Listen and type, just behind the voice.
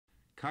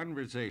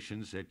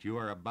conversations that you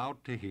are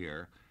about to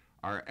hear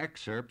are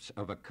excerpts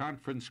of a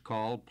conference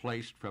call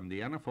placed from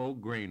the NFO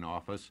grain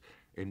office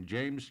in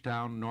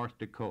Jamestown, North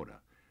Dakota.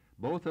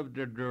 Both of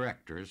the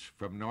directors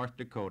from North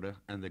Dakota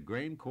and the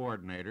grain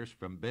coordinators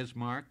from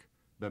Bismarck,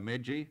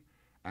 Bemidji,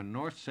 and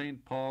North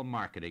St. Paul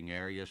marketing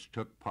areas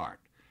took part.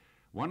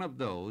 One of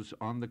those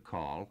on the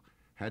call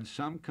had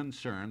some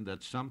concern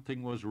that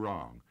something was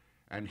wrong,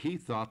 and he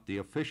thought the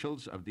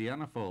officials of the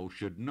NFO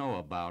should know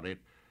about it,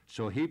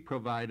 so he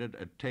provided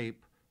a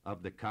tape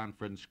of the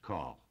conference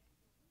call.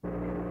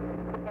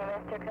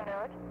 Mr.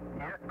 Canute?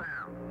 Yes,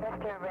 ma'am.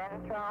 Mr.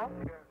 Renfro?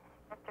 Yes.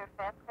 Mr.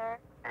 Fetzer?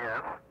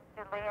 Yes.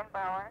 Mr.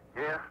 Leonbauer?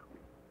 Yes.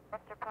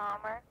 Mr.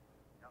 Palmer?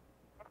 Yep.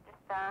 Mr.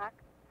 Stock?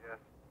 Yes.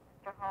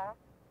 Mr. Holt?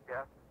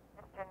 Yes.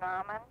 Mr.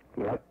 Nauman?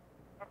 Yep.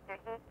 Mr.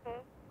 Hickey?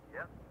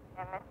 Yes.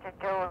 And Mr.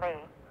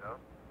 Jolie? Yep.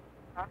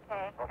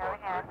 Okay, go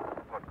ahead.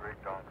 What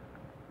great Donner?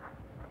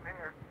 Come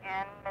here.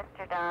 And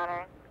Mr.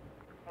 Donner?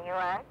 Are you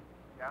on?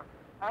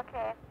 Yeah.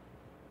 Okay,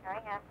 go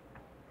ahead.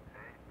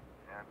 Okay.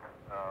 And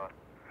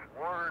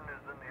Warren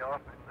is in the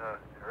office,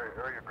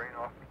 area grain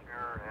office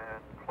here,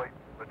 and Clayton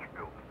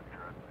Litchfield is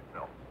here and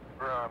myself.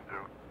 Where I'm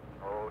due.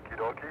 Okie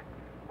dokie.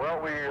 Well,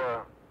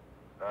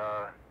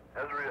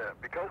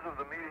 because of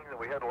the meeting that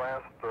we had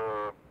last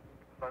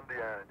Sunday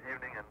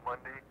evening and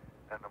Monday,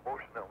 and the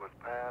motion that was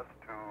passed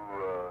to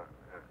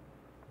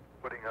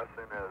putting us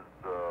in as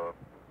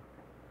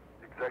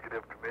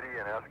executive committee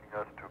and asking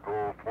us to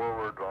go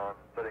forward on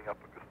setting up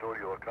a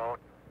custodial account,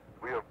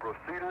 we have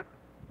proceeded,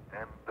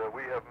 and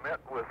we have met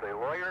with a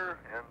lawyer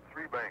and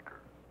 3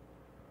 bankers.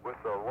 With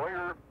a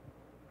lawyer,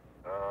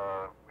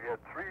 we have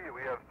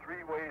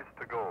 3 ways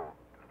to go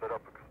to set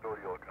up a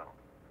custodial account.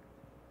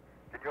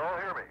 Can you all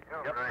hear me?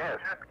 Yep. Yes.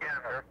 Yes,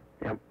 sir.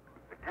 Yep.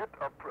 Get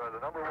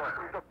the number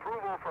 1 is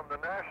approval from the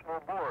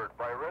National Board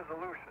by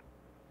resolution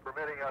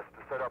permitting us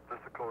to set up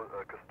this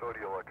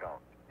custodial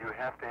account. You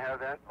have to have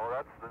that? Oh,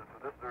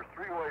 there's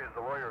 3 ways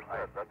the lawyer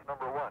said. That's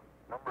number 1.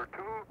 Number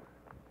 2,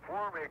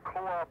 form a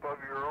co-op of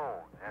your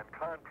own and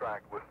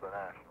contract with the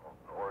national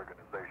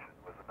organization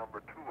was the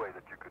number 2 way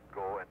that you could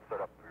go and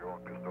set up your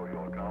own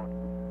custodial account.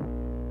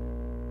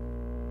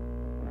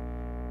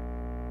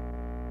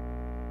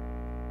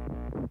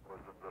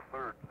 Was the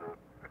third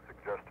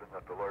suggestion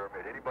that the lawyer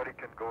made. Anybody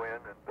can go in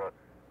and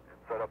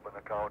set up an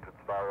account and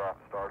start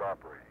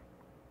operating.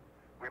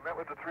 We met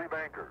with the 3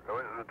 bankers.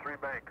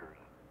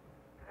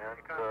 And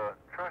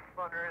Trust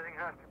fund or anything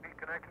has to be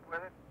connected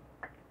with it?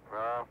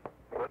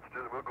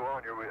 We'll go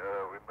on here. We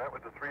met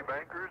with the 3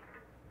 bankers.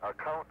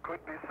 Account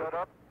could be set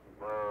up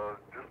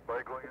just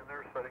by going in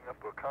there, setting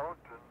up an account,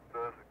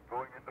 and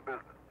going into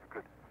business.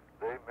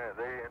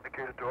 They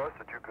indicated to us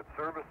that you could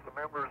service the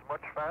members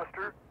much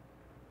faster.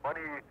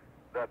 Money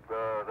that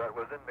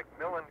was in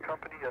McMillan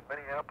Company at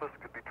Minneapolis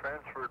could be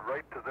transferred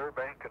right to their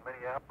bank in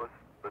Minneapolis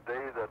the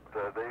day that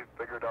they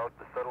figured out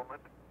the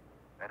settlement,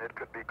 and it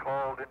could be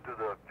called into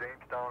the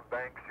Jamestown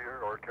banks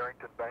here or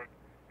Carrington Bank,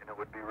 and it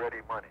would be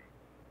ready money.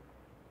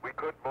 We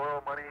could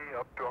borrow money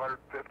up to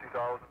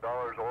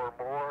 $150,000 or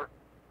more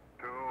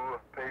to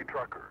pay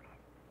truckers.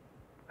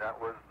 That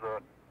was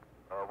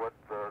what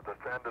the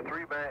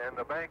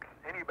banks.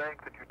 Any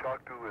bank that you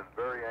talk to is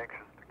very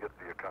anxious to get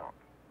the account.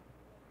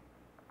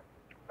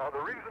 Now,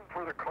 the reason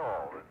for the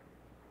call is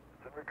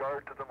in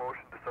regard to the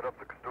motion to set up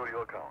the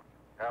custodial account.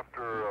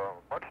 After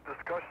much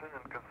discussion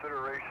and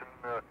consideration,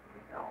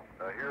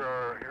 here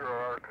are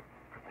our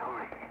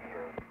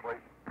conclusions,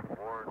 Clayton,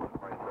 Warren, and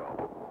myself.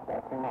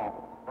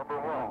 Number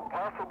 1,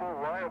 possible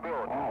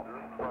liabilities.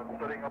 This is on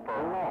setting up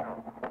our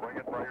account. Going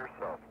it by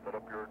yourself, set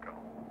up your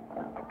account.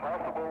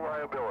 Possible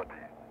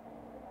liabilities.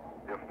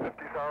 If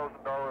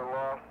 $50,000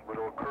 loss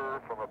would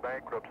occur from a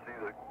bankruptcy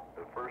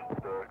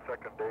the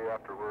second day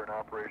after we're in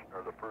operation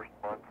or the first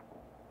month,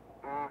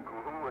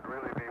 who would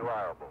really be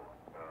liable?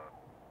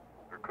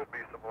 There could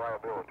be some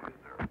liabilities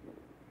there.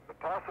 The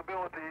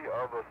possibility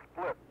of a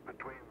split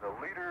between the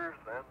leaders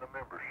and the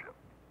membership.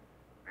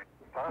 The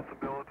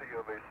possibility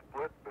of a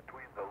split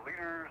between the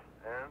leaders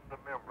and the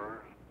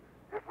members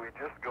if we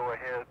just go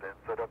ahead and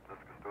set up this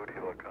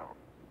custodial account.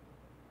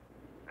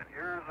 And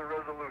here's a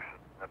resolution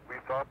that we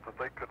thought that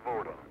they could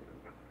vote on.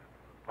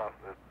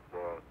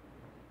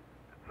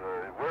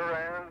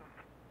 Whereas,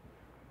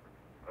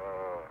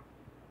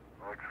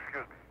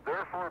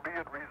 therefore be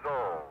it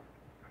resolved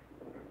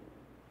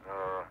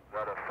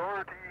that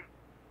authority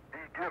be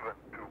given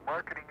to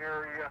marketing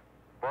area,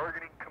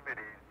 bargaining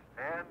committees,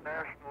 and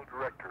national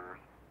directors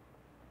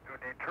to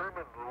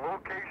determine the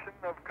location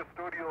of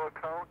custodial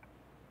account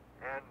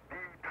and be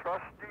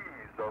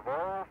trustees of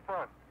all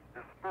funds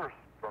dispersed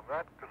from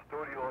that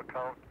custodial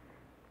account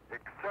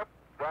except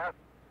that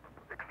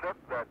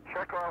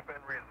checkoff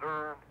and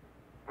reserve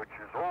which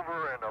is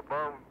over and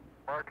above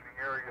marketing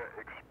area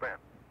expenses.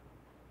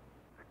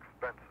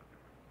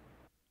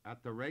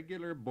 At the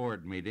regular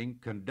board meeting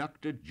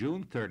conducted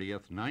June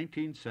 30th,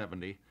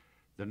 1970,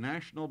 the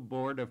National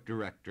Board of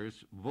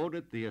Directors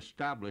voted the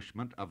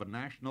establishment of a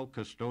national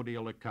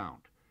custodial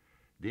account.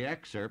 The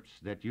excerpts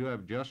that you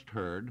have just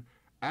heard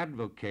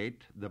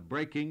advocate the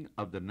breaking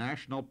of the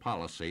national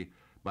policy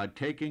by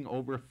taking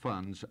over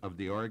funds of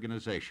the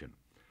organization.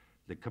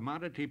 The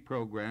commodity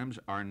programs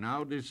are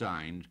now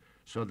designed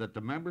so that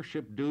the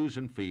membership dues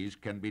and fees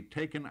can be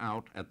taken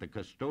out at the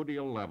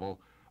custodial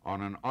level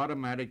on an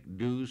automatic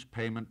dues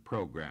payment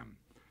program.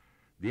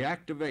 The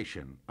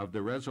activation of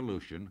the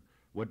resolution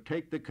would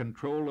take the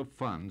control of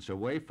funds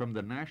away from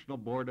the National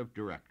Board of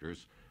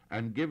Directors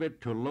and give it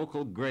to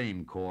local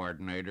grain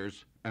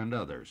coordinators and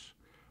others.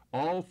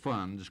 All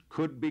funds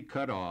could be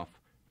cut off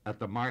at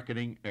the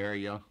marketing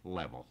area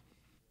level.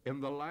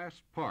 In the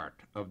last part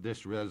of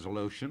this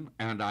resolution,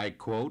 and I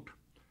quote,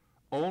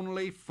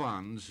 "Only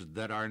funds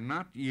that are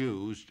not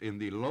used in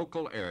the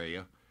local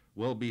area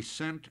will be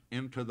sent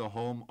into the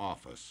home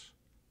office."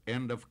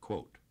 End of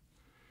quote.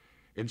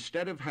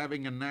 Instead of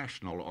having a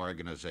national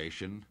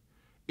organization,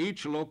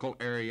 each local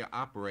area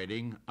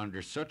operating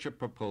under such a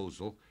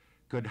proposal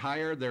could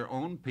hire their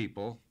own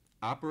people,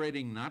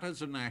 operating not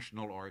as a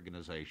national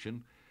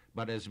organization,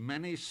 but as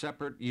many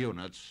separate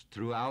units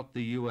throughout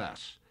the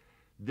U.S.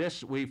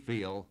 This, we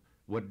feel,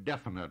 would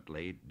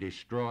definitely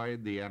destroy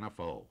the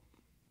NFO.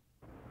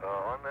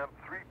 On the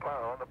three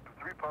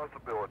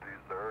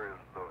possibilities, there is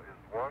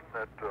one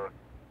that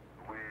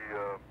we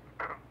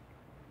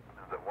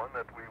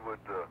would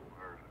get the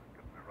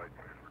right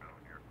paper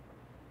down here.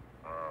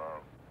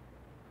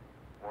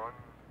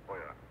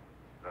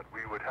 That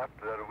we would have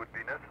to, that it would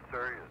be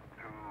necessary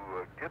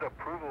to get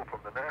approval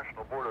from the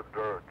National Board of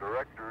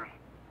Directors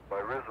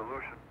by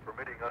resolution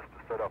permitting us to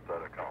set up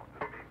that account.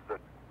 It means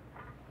that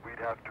we'd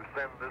have to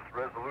send this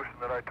resolution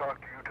that I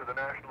talked to you to the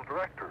National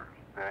Directors,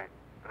 the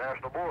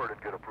National Board,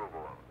 and get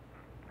approval of it.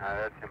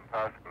 That's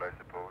impossible, I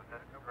suppose.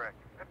 That's correct.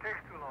 That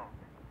takes too long.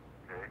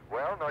 Okay.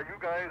 Well, now you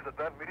guys at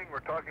that meeting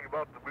were talking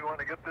about that we want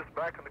to get this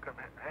back in the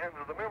hands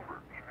of the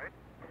members, right?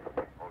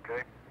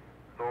 Okay.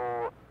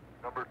 So,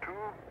 number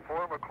 2,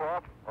 form a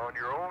co-op on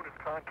your own and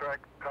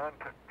contract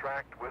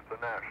with the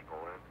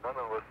National. And none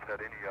of us had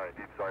any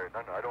desire.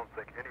 I don't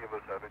think any of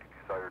us have any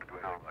desire to do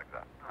anything like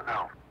that.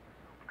 No.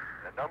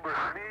 And number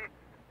 3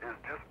 is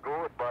just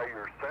go it by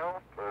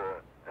yourself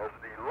as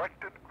an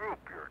elected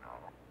group here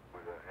now,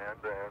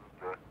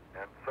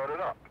 and set it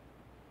up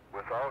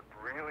without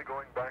really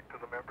going back to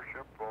the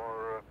membership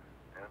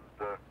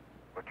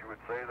what you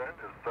would say then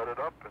is set it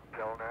up and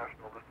tell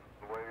National this is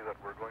the way that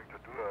we're going to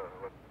do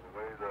it, the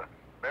way the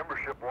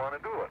membership want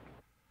to do it.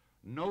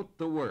 Note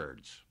the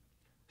words,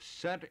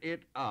 set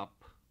it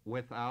up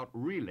without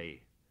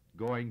really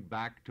going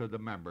back to the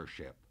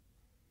membership,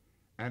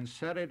 and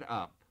set it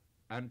up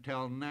and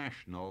tell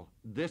National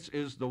this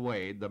is the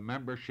way the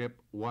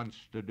membership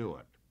wants to do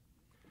it.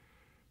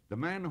 The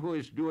man who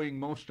is doing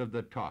most of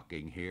the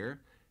talking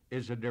here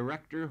is a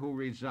director who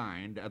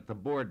resigned at the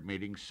board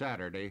meeting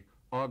Saturday,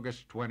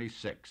 August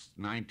 26,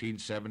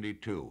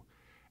 1972,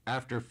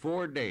 after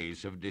 4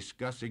 days of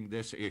discussing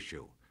this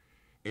issue.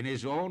 In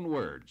his own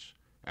words,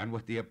 and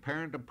with the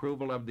apparent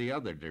approval of the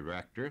other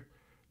director,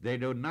 they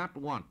do not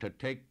want to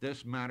take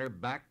this matter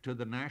back to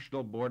the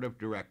National Board of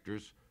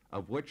Directors,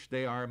 of which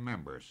they are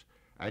members,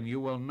 and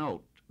you will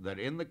note that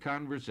in the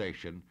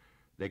conversation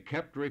they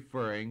kept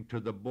referring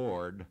to the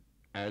board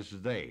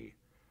as they.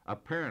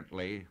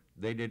 Apparently,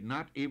 they did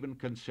not even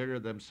consider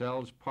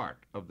themselves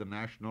part of the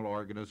national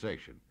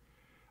organization.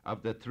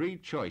 Of the 3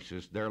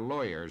 choices their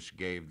lawyers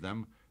gave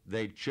them,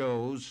 they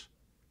chose,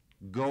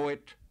 go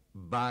it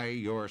by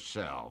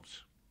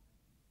yourselves.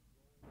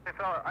 Hey,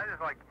 fella, I'd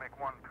just like to make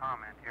one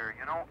comment here.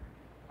 You know,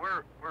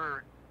 we're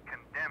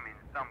condemning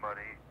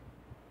somebody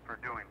for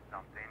doing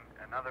something.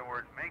 In other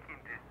words,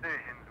 making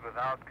decisions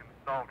without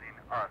consulting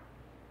us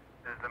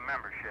as the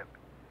membership.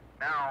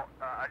 Now,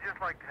 I'd just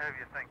like to have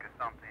you think of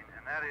something,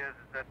 and that is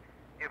that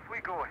if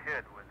we go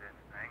ahead with this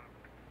thing,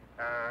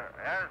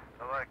 as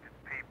elected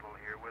people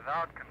here,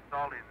 without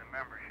consulting the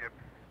membership,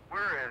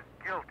 we're as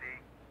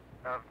guilty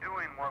of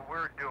doing what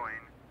we're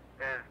doing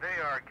as they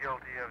are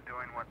guilty of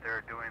doing what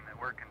they're doing, that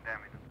we're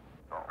condemning them.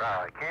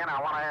 Ken, I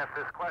want to ask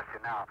this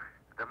question now.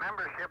 The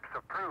memberships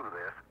approve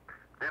this,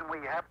 then we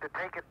have to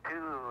take it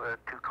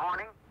to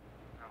Corning?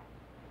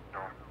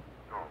 No.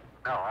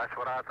 No, that's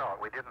what I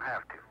thought. We didn't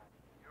have to.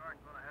 You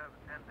aren't going to have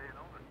a 10-day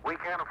notice. We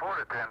can't afford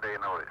a 10-day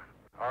notice.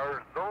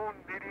 Our zone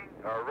meeting,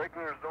 our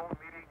regular zone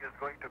meeting is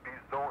going to be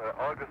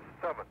August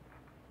 7th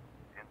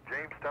in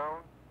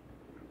Jamestown.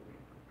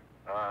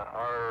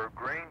 Our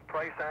grain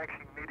price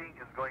action meeting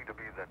is going to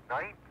be the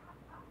 9th.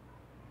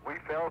 We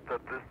felt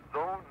that this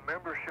zone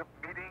membership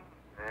meeting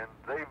and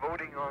they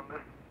voting on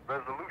this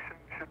resolution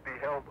should be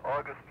held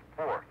August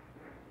 4th,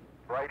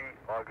 Friday,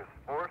 August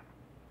 4th.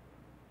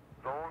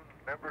 Zone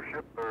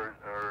membership or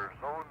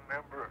zone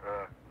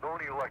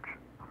election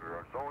or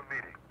our zone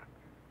meeting.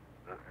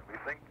 We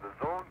think the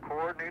zone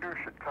coordinator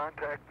should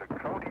contact the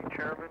county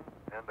chairman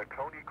and the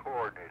county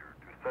coordinator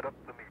to set up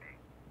the meeting.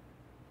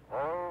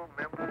 All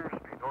members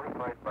be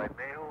notified by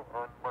mail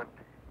on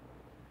Monday.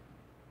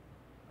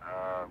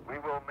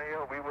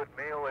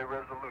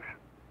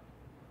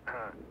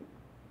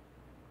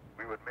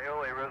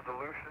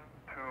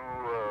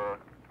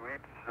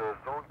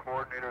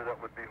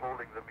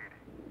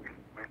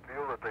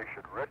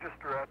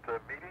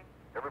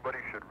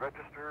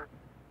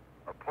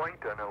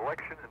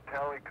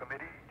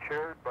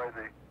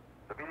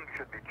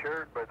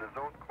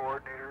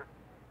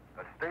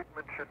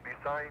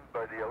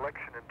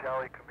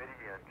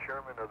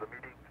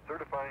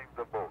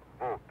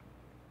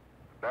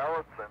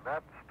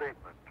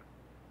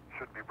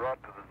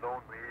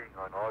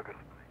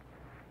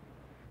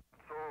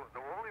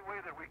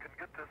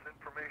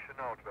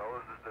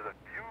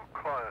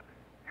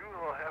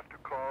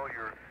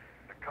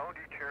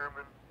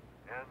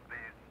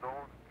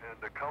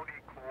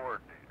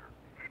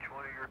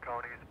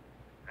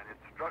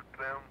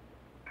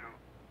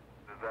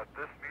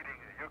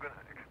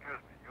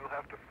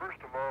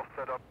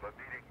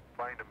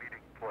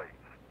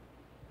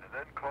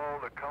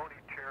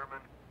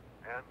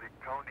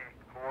 county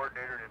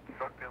coordinator and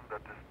instruct them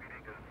that this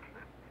meeting is,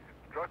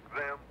 instruct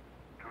them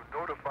to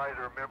notify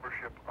their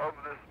membership of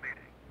this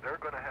meeting. They're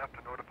going to have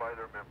to notify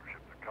their membership,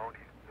 the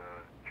county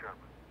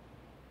chairman.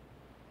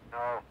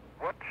 Now,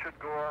 what should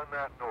go on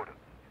that notice?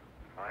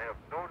 I have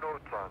no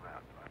notes on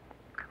that.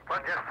 Well,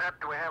 just that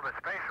we have a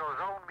special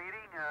zone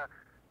meeting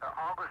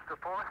August the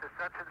 4th at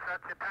such and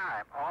such a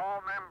time.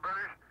 All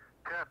members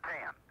to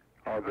attend.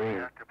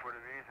 You have to put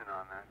a reason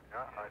on that.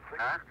 Yeah, I think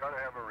you've got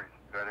to have a reason.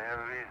 Got to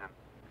have a reason.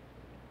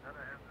 Got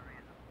to have the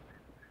reason.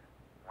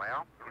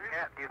 Well,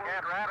 you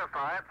can't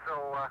ratify it,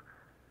 so...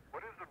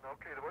 What is it?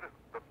 Okay, what is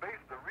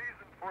the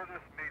reason for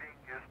this meeting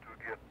is to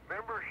get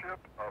membership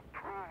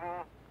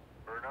approval,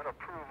 or not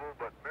approval,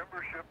 but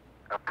membership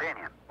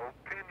opinion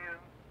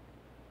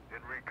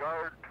in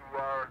regard to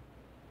our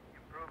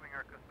Improving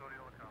our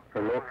custodial account.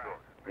 In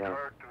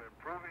regard to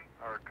improving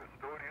our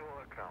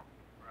custodial account.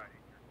 Right.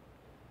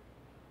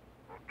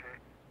 Okay.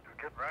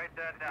 Write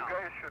that down. You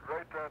guys should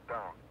write that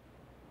down.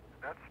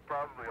 That's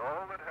probably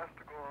all that has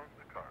to go on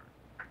the card.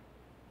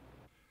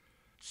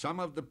 Some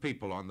of the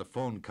people on the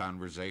phone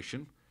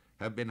conversation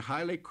have been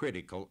highly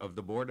critical of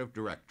the board of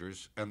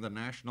directors and the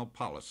national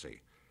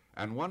policy,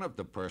 and one of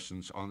the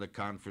persons on the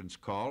conference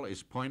call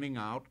is pointing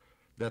out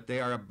that they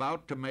are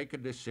about to make a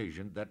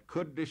decision that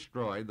could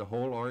destroy the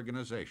whole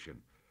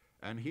organization,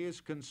 and he is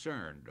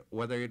concerned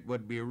whether it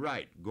would be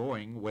right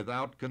going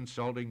without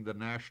consulting the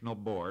national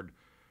board,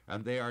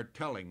 and they are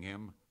telling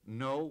him,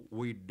 no,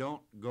 we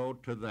don't go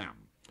to them.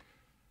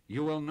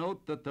 You will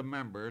note that the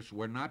members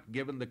were not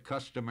given the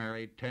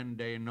customary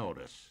 10-day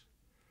notice.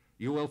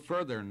 You will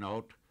further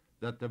note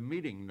that the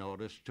meeting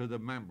notice to the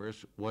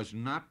members was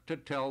not to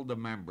tell the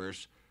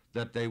members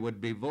that they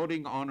would be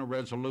voting on a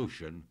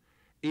resolution,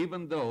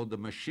 even though the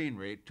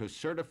machinery to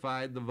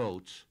certify the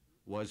votes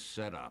was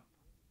set up.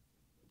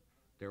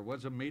 There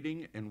was a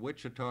meeting in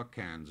Wichita,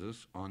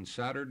 Kansas on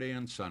Saturday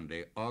and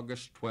Sunday,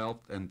 August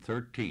 12th and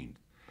 13th,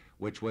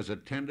 which was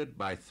attended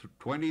by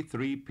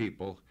 23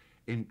 people,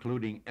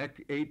 including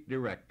 8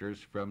 directors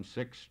from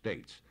 6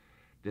 states.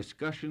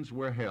 Discussions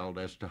were held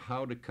as to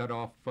how to cut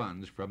off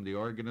funds from the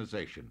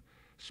organization,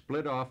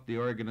 split off the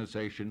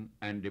organization,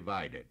 and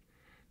divide it.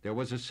 There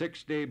was a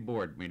 6-day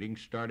board meeting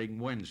starting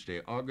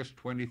Wednesday, August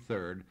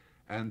 23rd,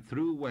 and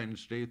through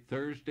Wednesday,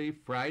 Thursday,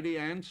 Friday,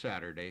 and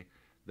Saturday,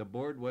 the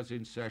board was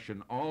in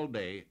session all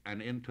day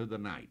and into the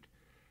night.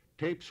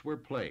 Tapes were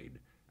played,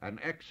 and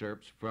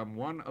excerpts from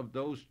one of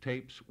those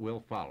tapes will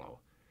follow.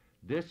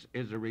 This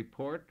is a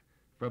report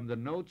from the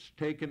notes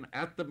taken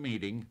at the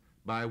meeting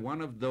by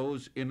one of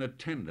those in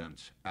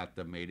attendance at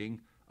the meeting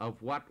of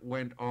what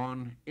went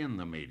on in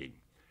the meeting.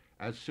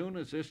 As soon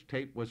as this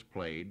tape was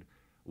played,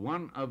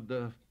 one of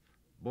the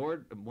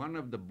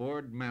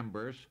board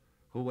members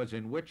who was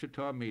in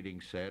Wichita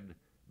meeting said,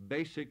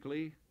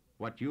 basically,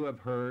 what you have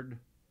heard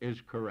is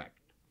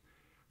correct.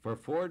 For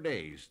 4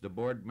 days, the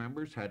board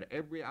members had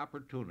every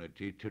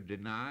opportunity to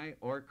deny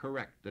or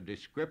correct the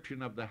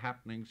description of the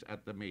happenings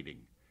at the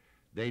meeting.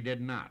 They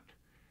did not,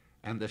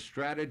 and the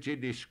strategy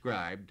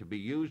described to be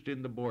used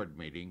in the board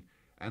meeting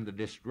and the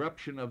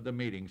disruption of the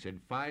meetings in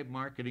 5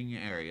 marketing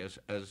areas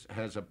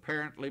has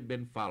apparently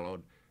been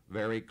followed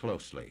very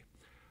closely.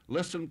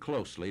 Listen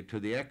closely to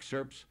the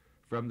excerpts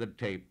from the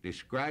tape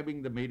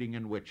describing the meeting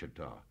in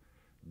Wichita.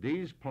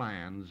 These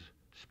plans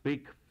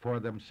speak for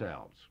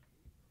themselves.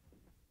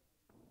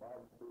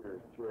 Bob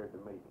Spears chaired the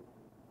meeting,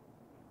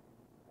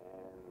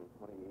 and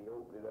when he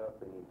opened it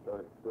up and he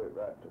started to do it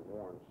right to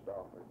Warren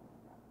Stauffer,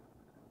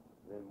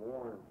 then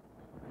Warren,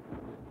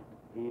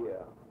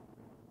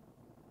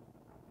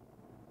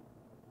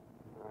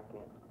 I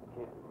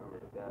can't remember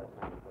the guy's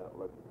name without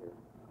looking here.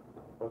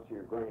 What's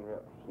your grain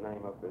rep's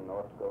name up in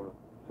North Dakota?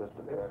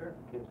 Assistant Director?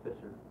 Ken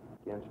Spitzer.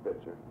 Ken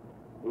Spitzer.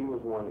 He was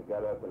one that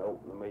got up and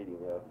opened the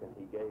meeting up, and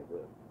he gave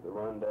the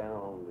rundown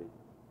on the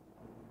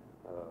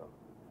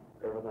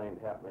everything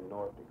that happened in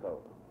North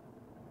Dakota.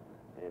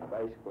 And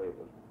basically it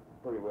was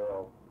pretty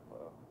well,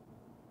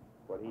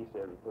 what he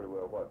said was pretty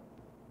well what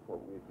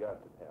we've got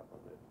to happen.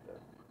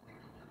 That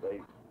they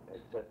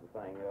had set the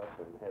thing up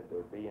and had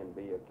their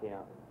B&B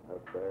account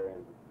up there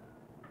and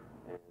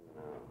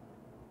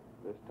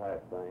this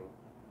type thing,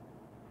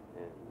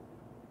 and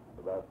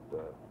about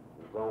the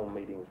zone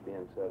meetings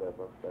being set up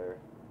there,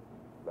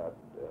 about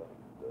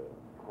the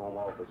home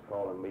office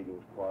calling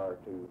meetings prior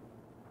to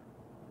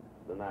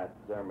the night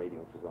their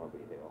meetings were going to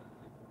be held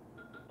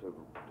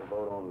to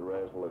vote on the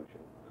resolution.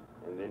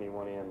 And then he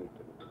went into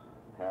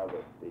how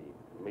that the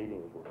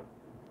meetings were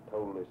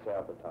totally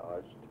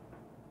sabotaged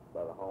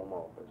by the home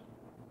office.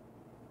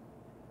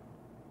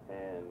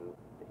 And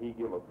he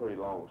gave a pretty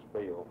long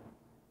spiel,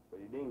 but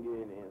he didn't get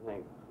into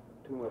anything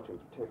too much in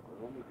particular.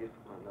 Let me get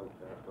my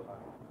notes out so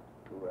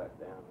I can write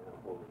down now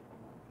for me.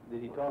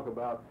 Did he talk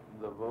about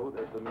the vote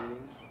at the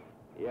meetings?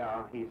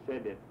 Yeah, he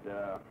said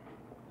that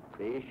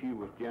the issue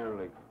was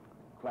generally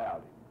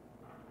clouded,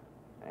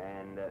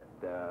 and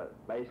that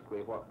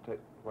basically what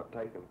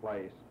taken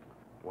place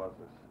was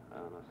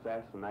an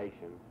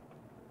assassination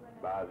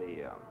by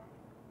the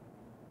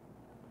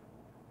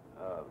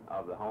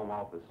of the home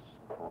office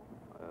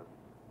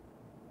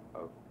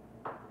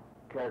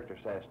character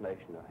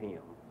assassination of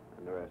him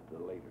and the rest of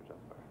the leaders up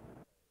there.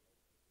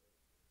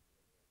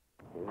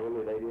 And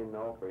really, they didn't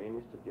offer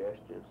any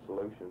suggestions,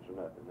 solutions, or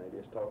nothing. They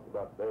just talked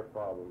about their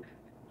problems.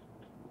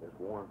 As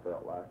Warren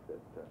felt like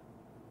that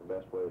the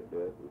best way to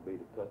do it would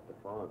be to cut the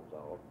funds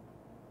off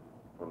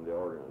from the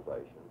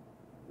organization.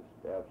 Just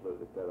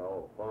absolutely cut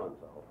all the funds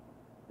off.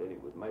 Then it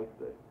would make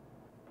the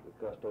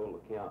custodial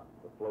account,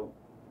 the float,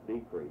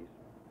 decrease.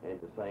 And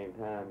at the same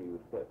time,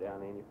 you would cut down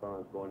any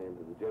funds going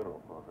into the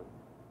general fund.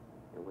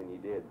 And when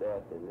you did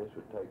that, then this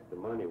would take the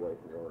money away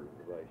from the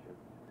organization,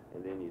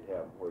 and then you'd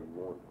have them where you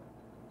wanted them.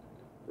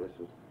 This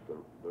is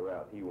the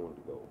route he wanted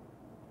to go.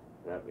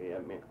 And that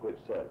meant quit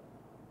selling.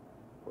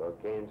 Well,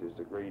 Kansas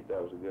agreed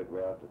that was a good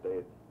route, that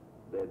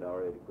they'd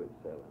already quit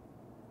selling.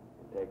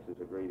 And Texas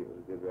agreed it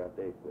was a good route,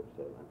 they'd quit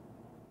selling.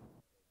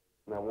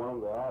 Now, one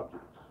of the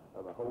objects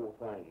of the whole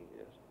thing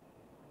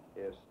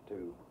is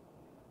to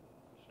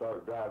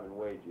start driving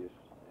wages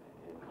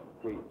and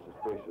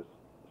creating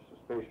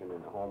suspicion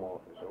in the home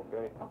office,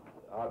 okay?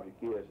 The object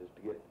is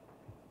to get,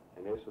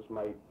 and this was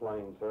made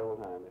plain several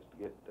times, is to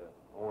get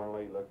Orrin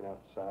Lee looking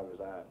out the side of his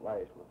eye at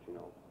Lashman's, you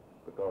know,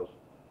 because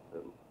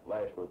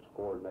Lashman's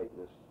coordinating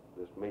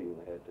this meeting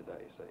they had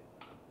today, see.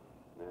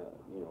 Now,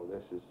 you know,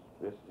 this is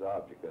the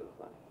object of the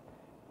thing.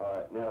 All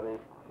right, now then.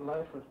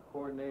 Lashman's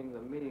coordinating the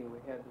meeting we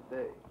had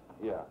today.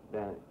 Yeah,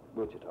 down at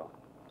Wichita.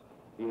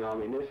 You know, I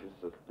mean, this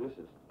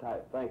is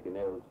type thinking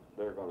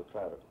they're going to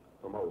try to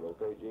promote,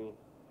 okay, Gene?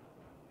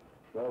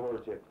 In other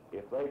words,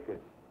 if they could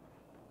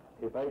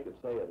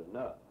say it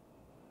enough,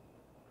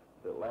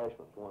 that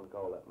Lashman's one to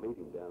call that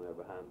meeting down there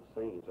behind the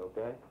scenes,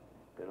 okay?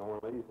 Then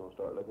Orrin Lee's going to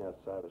start looking out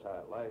the side of his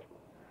eye at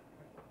Lashman.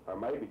 Or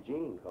maybe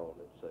Gene called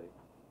it, see?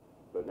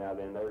 But now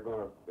then it's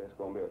going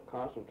to be a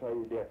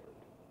concentrated effort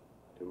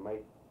to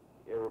make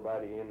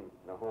everybody in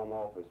the home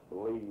office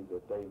believe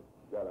that they've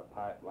got a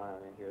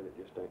pipeline in here that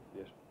just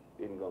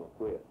isn't going to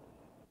quit.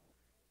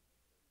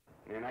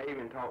 And they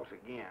even talks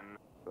again.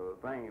 So the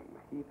thing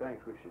he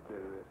thinks we should do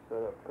is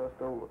set up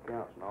custodial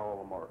accounts in all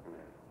the marketing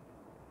areas.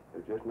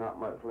 There's just not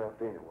much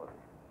left anyway.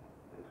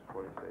 This is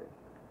what he said.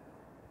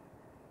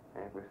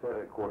 And if we set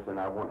it, of course, then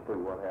I went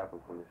through what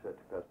happens when they set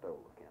the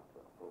custodial accounts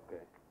up,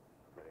 okay?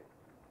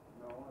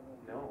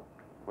 No.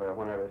 Well,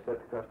 whenever they set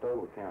the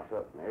custodial accounts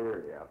up in the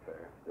area out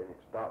there, then it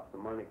stops the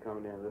money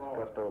coming into this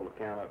custodial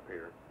account up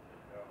here.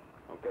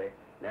 Okay?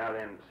 Now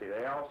then, see,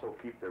 they also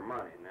keep their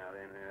money. Now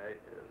then,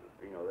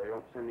 they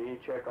don't send any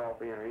check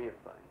off in or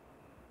anything.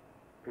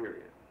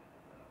 Period.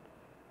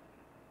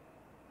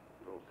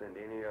 Don't send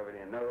any of it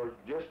in. No,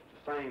 just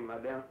the same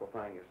identical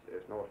thing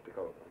as North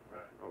Dakota.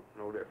 Right.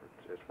 No difference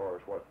as far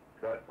as what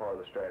that part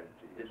of the strategy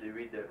is. Did you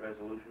read that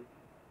resolution?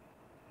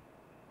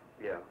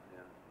 Yeah.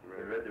 You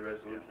read the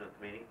resolution at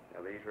the meeting?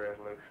 Now, these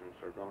resolutions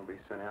are going to be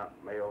sent out,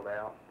 mailed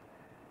out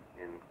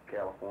in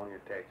California,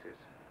 Texas,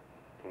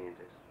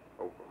 Kansas,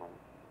 Oklahoma.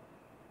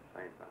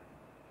 Same thing.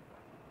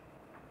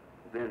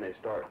 Then they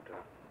start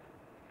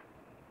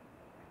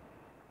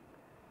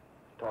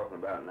talking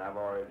about, and I've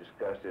already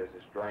discussed this,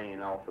 is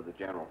draining off of the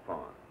general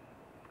fund.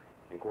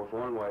 And of course,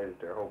 one way that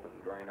they're hoping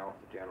to drain off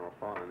the general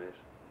fund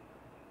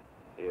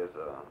is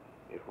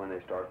when they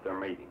start their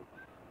meetings.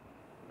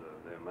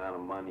 The amount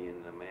of money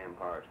and the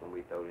manpower is going to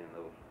be thrown in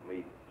those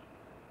meetings.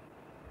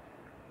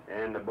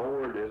 And the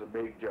board is a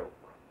big joke.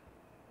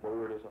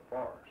 Board is a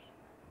farce.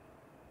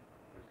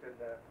 Who said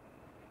that?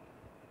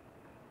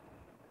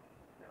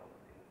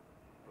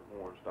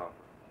 Warren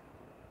Stopper.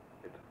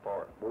 It's a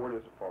farce. Board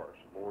is a farce.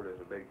 Board is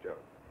a big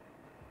joke.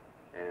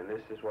 And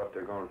this is what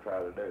they're going to try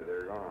to do.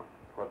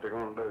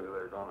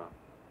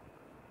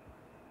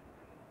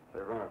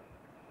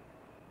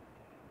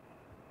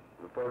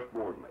 The first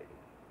board meeting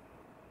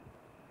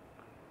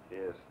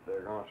is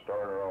they're going to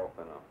start her off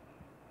in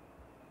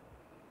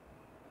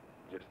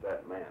just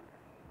that manner,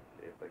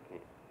 if they can.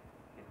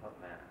 In what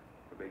manner?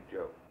 A big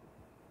joke.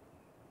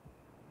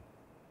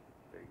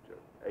 Big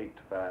joke. 8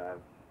 to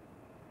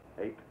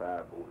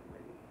 5 board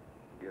meeting.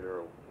 Get her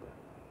over with.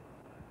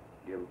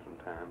 Give them some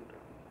time to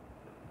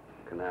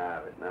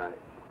connive at night.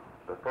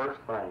 The first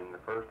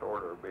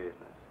order of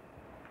business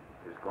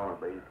is going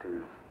to be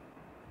to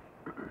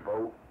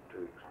vote to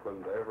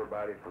exclude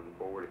everybody from the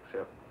board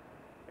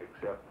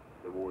except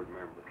the board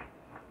members,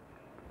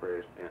 the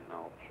president and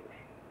officers.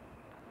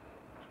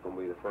 It's going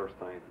to be the first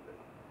thing to do.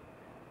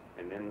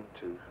 And then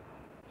to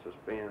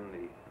suspend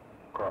the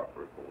crop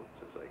reports,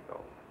 as they call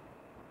them.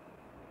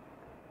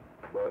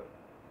 But,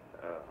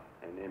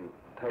 and then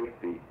take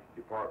the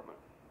department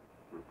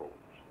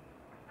reports,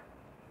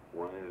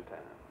 one at a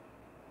time,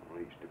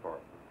 on each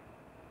department.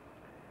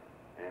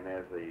 And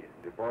as the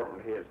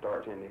department head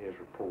starts into his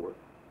report,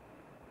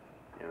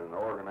 in an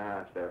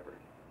organized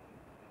effort,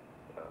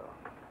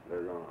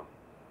 they're going to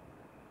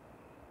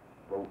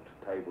vote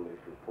to table his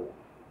report,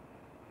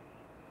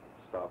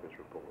 stop his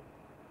report.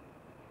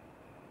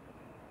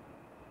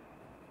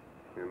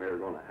 And they're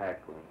going to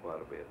hackle him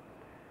quite a bit.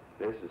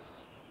 This is,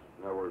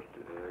 in other words,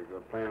 they're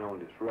going to plan on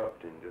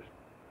disrupting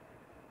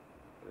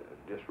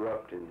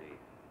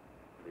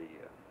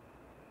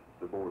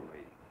the board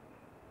meeting.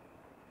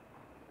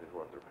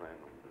 what they're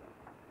planning on doing.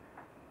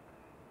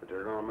 But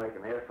they're going to make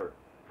an effort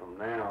from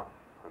now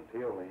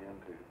until then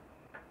to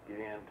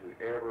get into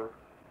every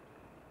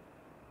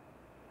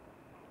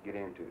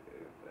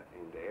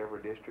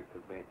district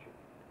convention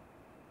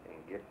and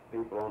get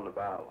people on the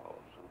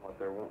bylaws and what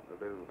they're wanting to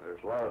do.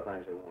 There's a lot of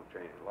things they want to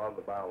change. A lot of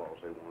the bylaws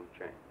they want to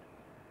change.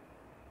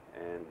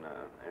 And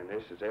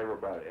this is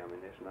everybody. I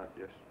mean, it's not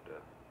just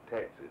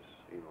Texas,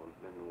 you know, has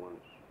been the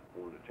ones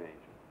wanting to change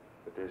it.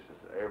 But this is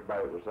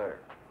everybody that was there.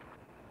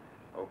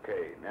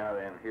 Okay, now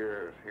then,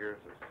 here's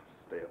the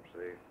steps.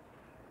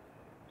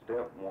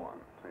 Step one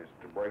is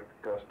to break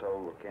the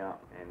custodial account,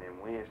 and then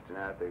Wednesday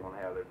night they're going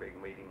to have their big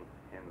meeting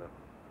in the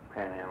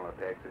Panhandle of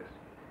Texas.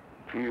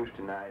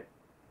 Tuesday night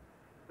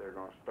they're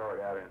going to start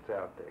out in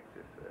South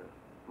Texas.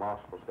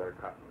 Moscow's got a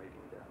cotton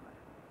meeting down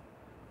there,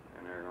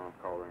 and they're going to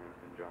call it in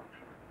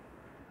conjunction.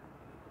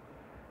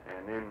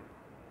 And then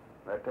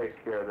that takes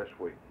care of this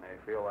week. And they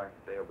feel like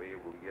they'll be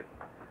able to get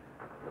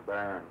the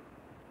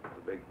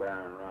big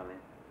barn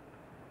running,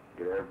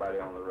 get everybody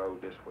on the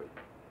road this week.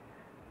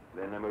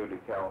 Then they move to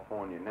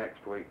California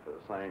next week for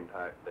the same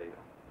type deal.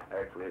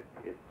 Actually,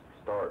 it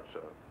starts,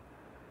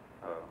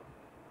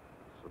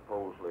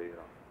 supposedly,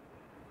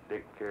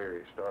 Dick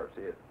Carey starts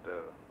it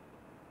the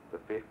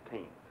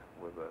 15th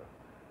with a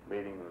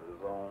meeting with the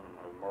zone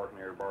of Martin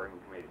Area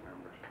Bargaining Committee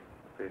members.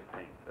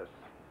 15th, that's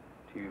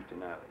Tuesday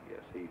night, I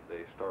guess.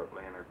 They start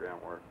laying their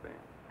groundwork then.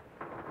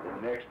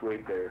 Then next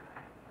week they're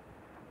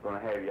going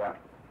to have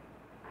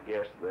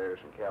guests of theirs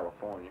in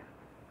California.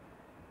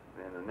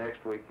 Then the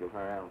next week you'll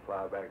turn around and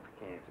fly back to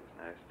Kansas.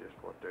 And that's just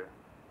what they're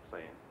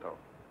saying, talking.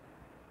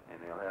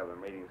 And they'll have their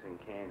meetings in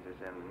Kansas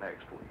in the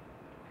next week.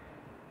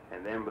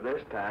 And then by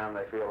this time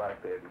they feel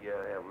like they'd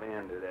have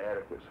lended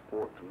adequate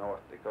support to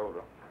North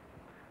Dakota,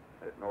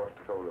 that North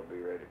Dakota will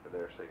be ready for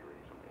their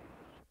series of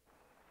meetings.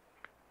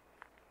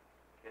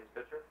 Ken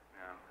Spitzer?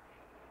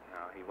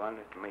 No, he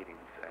wasn't at the meeting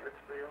today.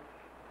 Richfield?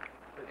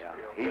 Yeah,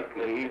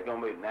 he's going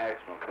to be the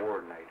national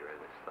coordinator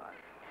of this thing.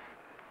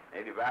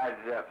 They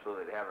divided it up so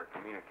they'd have a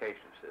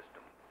communication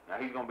system. Now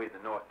he's going to be the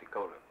North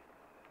Dakota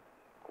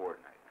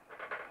coordinator.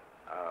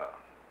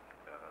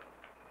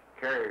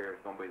 Carrier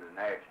is going to be the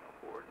national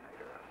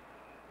coordinator.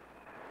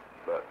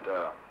 But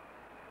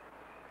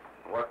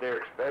what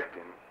they're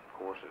expecting, of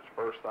course, is the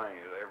first thing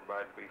is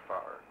everybody to be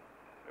fired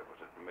that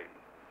was at the meeting.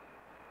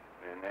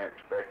 And they're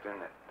expecting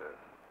that the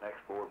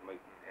next board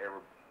meeting,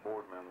 every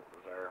board member that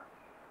was there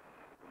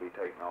to be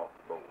taken off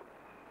the board.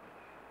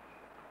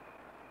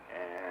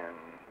 And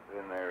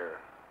then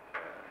they're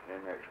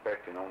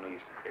expecting on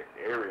these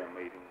area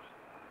meetings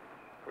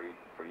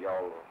for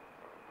y'all to,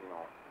 you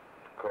know,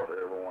 to cover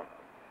every one of them.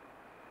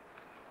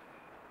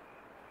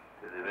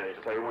 They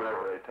say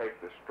whenever they take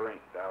the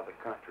strength out of the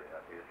country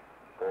out here,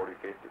 40,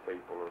 50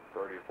 people, or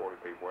 30 or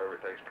 40 people,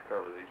 whatever it takes to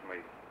cover these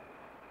meetings,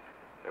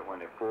 that when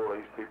they pull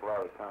these people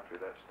out of the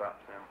country, that stops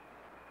them,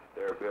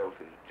 their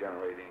ability to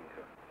generate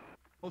income.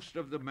 Most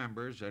of the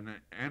members and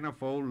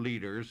NFO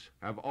leaders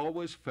have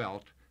always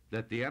felt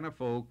that the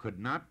NFO could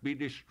not be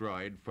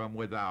destroyed from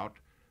without,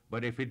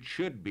 but if it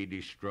should be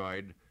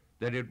destroyed,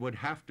 that it would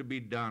have to be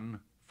done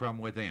from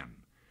within.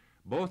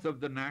 Both of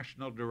the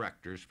national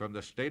directors from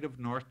the state of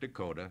North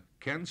Dakota,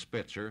 Ken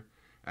Spitzer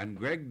and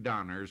Greg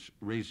Donners,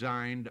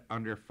 resigned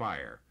under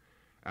fire,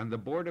 and the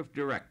board of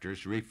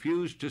directors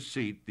refused to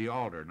seat the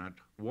alternate,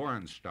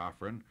 Warren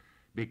Stoffren,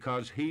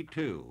 because he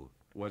too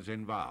was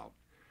involved.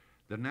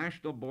 The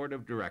National Board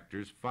of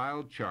Directors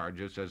filed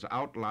charges as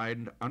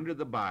outlined under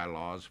the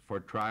bylaws for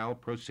trial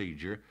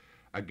procedure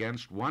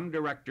against one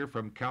director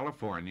from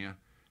California,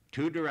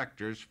 2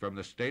 directors from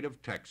the state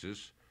of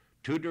Texas,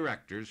 2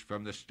 directors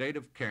from the state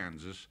of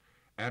Kansas,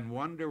 and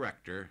 1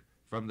 director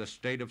from the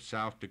state of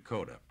South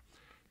Dakota.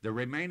 The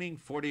remaining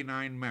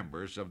 49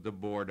 members of the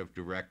board of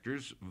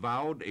directors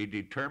vowed a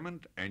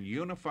determined and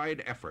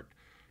unified effort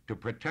to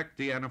protect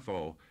the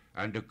NFO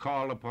and to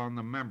call upon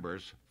the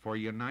members for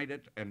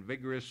united and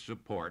vigorous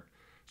support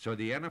so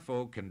the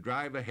NFO can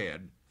drive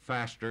ahead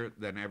faster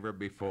than ever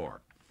before.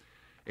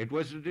 It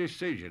was a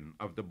decision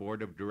of the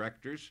board of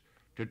directors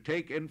to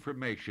take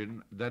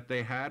information that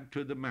they had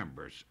to the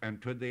members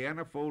and to the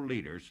NFO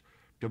leaders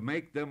to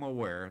make them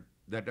aware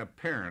that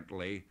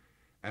apparently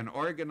an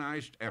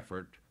organized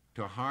effort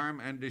to harm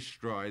and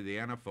destroy the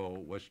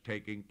NFO was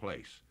taking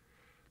place.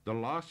 The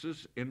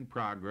losses in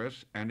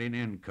progress and in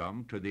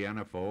income to the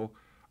NFO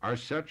are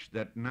such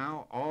that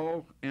now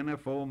all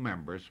NFO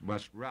members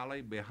must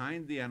rally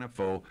behind the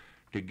NFO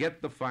to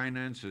get the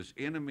finances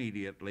in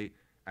immediately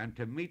and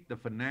to meet the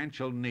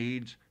financial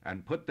needs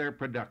and put their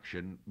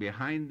production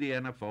behind the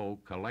NFO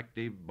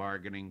collective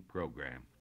bargaining program.